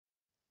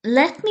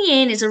Let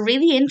Me In is a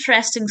really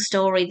interesting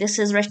story. This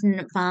is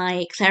written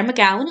by Claire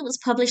McGowan. It was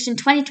published in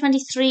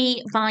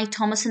 2023 by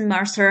Thomas and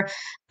Mercer.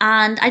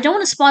 And I don't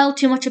want to spoil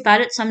too much about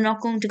it, so I'm not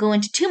going to go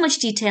into too much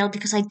detail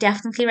because I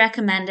definitely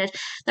recommend it.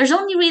 There's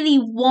only really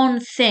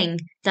one thing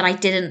that I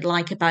didn't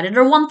like about it,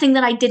 or one thing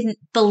that I didn't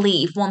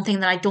believe, one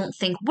thing that I don't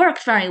think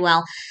worked very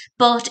well.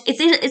 But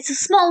it's a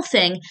small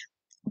thing,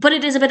 but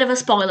it is a bit of a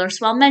spoiler,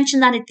 so I'll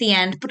mention that at the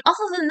end. But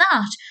other than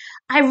that,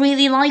 I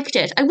really liked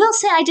it. I will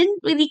say I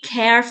didn't really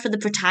care for the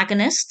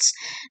protagonists.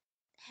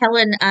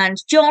 Helen and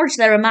George,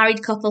 they're a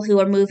married couple who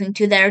are moving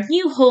to their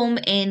new home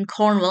in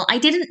Cornwall. I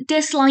didn't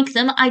dislike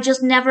them, I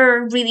just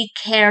never really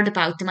cared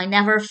about them. I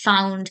never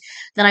found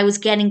that I was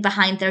getting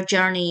behind their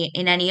journey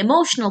in any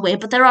emotional way,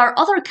 but there are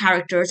other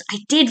characters I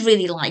did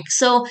really like.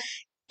 So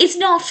it's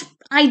not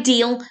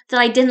ideal that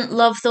I didn't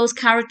love those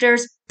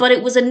characters, but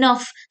it was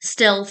enough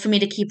still for me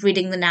to keep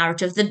reading the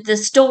narrative. The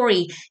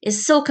story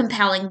is so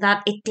compelling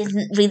that it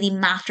didn't really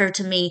matter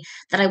to me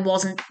that I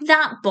wasn't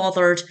that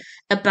bothered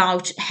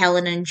about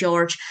Helen and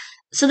George.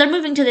 So they're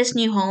moving to this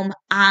new home,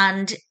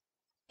 and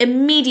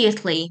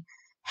immediately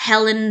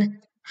Helen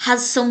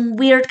has some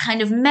weird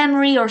kind of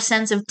memory or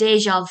sense of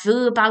deja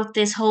vu about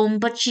this home,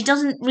 but she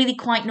doesn't really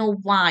quite know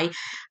why.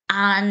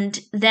 And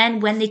then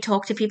when they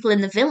talk to people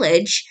in the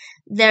village,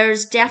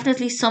 there's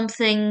definitely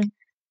something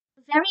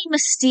very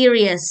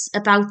mysterious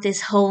about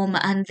this home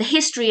and the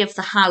history of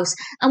the house.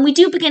 And we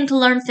do begin to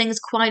learn things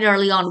quite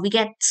early on. We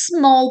get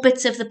small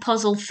bits of the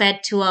puzzle fed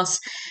to us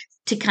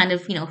to kind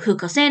of,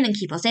 hook us in and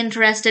keep us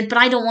interested. But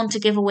I don't want to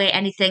give away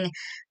anything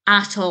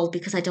at all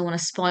because I don't want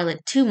to spoil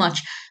it too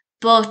much.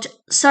 But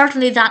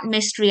certainly that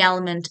mystery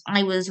element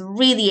I was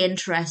really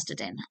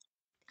interested in.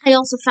 I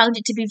also found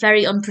it to be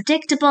very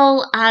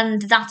unpredictable,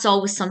 and that's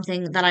always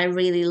something that I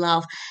really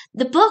love.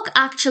 The book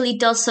actually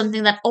does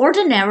something that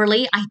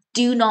ordinarily I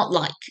do not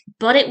like,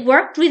 but it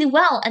worked really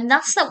well, and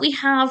that's that we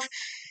have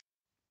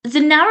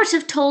the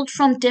narrative told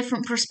from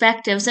different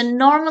perspectives, and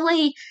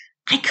normally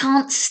I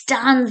can't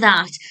stand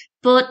that,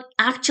 but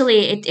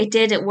actually it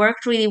did, it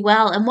worked really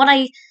well. And what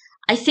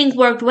I think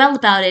worked well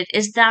about it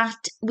is that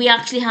we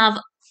actually have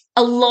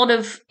a lot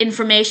of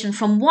information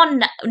from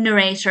one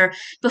narrator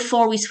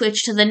before we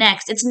switch to the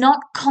next. It's not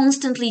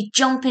constantly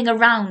jumping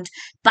around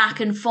back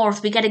and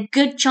forth. We get a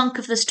good chunk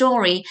of the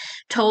story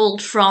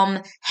told from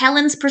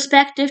Helen's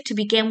perspective to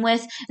begin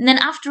with, and then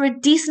after a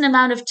decent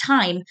amount of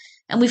time,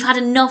 and we've had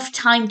enough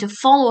time to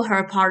follow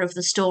her part of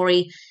the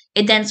story,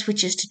 it then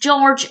switches to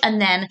George, and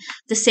then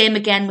the same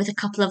again with a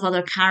couple of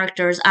other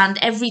characters. And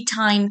every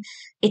time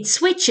it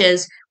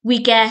switches, we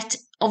get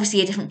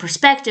obviously a different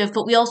perspective,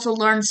 but we also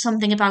learn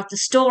something about the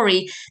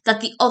story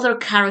that the other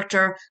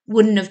character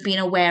wouldn't have been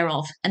aware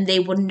of and they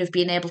wouldn't have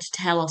been able to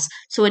tell us.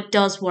 So it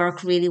does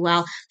work really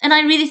well. And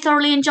I really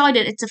thoroughly enjoyed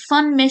it. It's a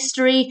fun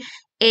mystery.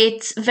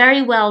 It's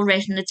very well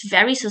written. It's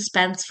very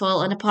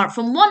suspenseful. And apart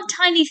from one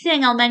tiny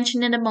thing I'll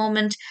mention in a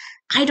moment,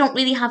 I don't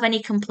really have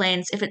any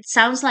complaints. If it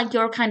sounds like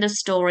your kind of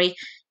story,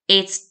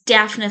 it's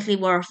definitely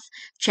worth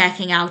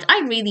checking out. I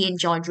really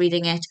enjoyed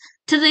reading it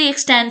to the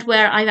extent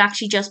where I've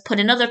actually just put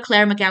another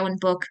Claire McGowan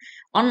book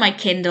on my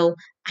Kindle.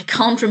 I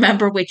can't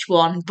remember which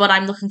one, but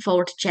I'm looking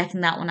forward to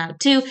checking that one out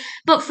too.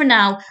 But for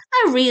now,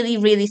 I really,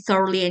 really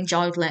thoroughly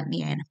enjoyed Let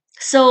Me In.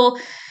 So,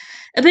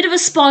 a bit of a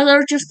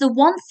spoiler, just the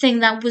one thing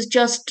that was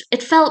just,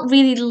 it felt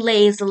really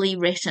lazily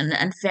written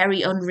and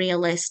very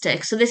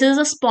unrealistic. So, this is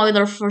a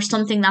spoiler for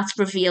something that's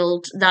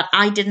revealed that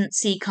I didn't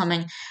see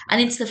coming,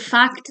 and it's the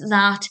fact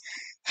that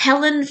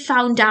Helen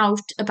found out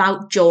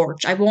about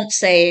George. I won't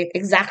say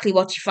exactly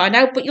what she found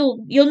out, but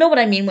you'll know what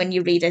I mean when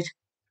you read it.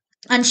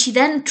 And she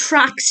then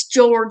tracks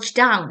George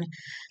down,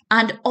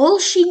 and all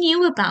she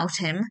knew about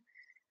him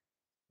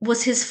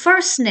was his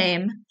first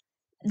name,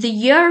 the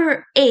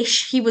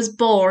year-ish he was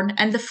born,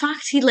 and the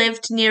fact he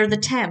lived near the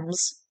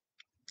Thames.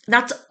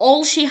 That's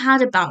all she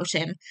had about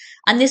him.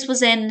 And this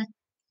was in,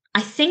 I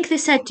think they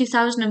said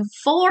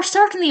 2004.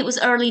 Certainly it was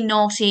early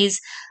noughties,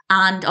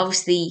 and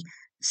obviously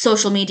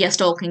social media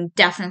stalking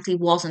definitely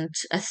wasn't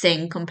a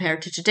thing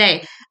compared to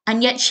today.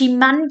 And yet she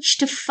managed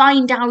to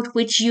find out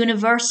which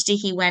university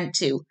he went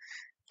to.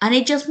 And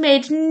it just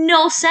made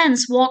no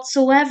sense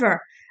whatsoever.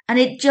 And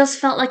it just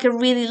felt like a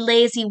really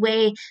lazy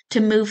way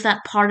to move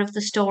that part of the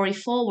story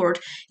forward.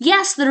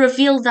 Yes, the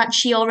reveal that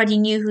she already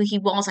knew who he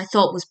was, I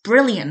thought was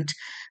brilliant.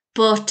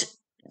 But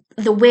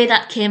the way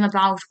that came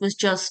about was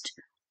just,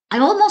 I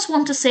almost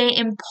want to say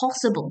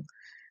impossible.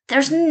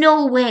 There's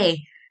no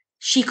way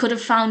she could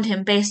have found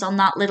him based on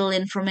that little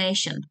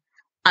information.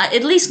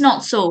 At least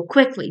not so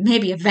quickly.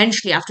 Maybe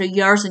eventually after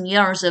years and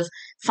years of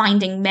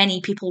finding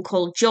many people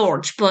called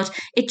George, but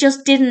it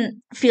just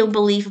didn't feel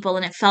believable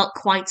and it felt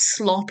quite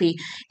sloppy.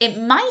 It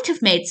might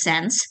have made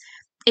sense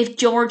if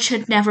George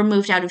had never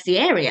moved out of the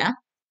area,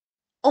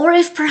 or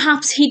if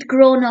perhaps he'd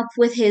grown up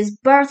with his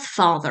birth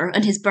father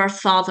and his birth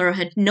father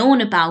had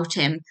known about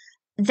him,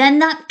 then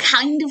that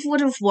kind of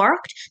would have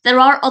worked. There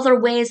are other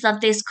ways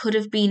that this could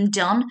have been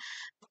done,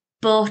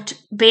 But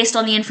based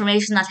on the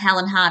information that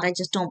Helen had, I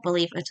just don't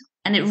believe it.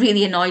 And it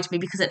really annoyed me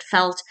because it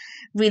felt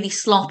really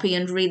sloppy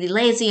and really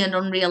lazy and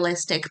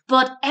unrealistic.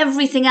 But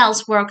everything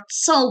else worked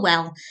so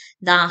well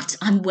that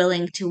I'm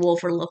willing to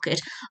overlook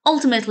it.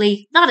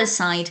 Ultimately, that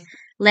aside,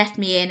 Let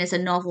Me In is a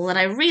novel that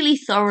I really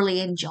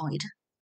thoroughly enjoyed.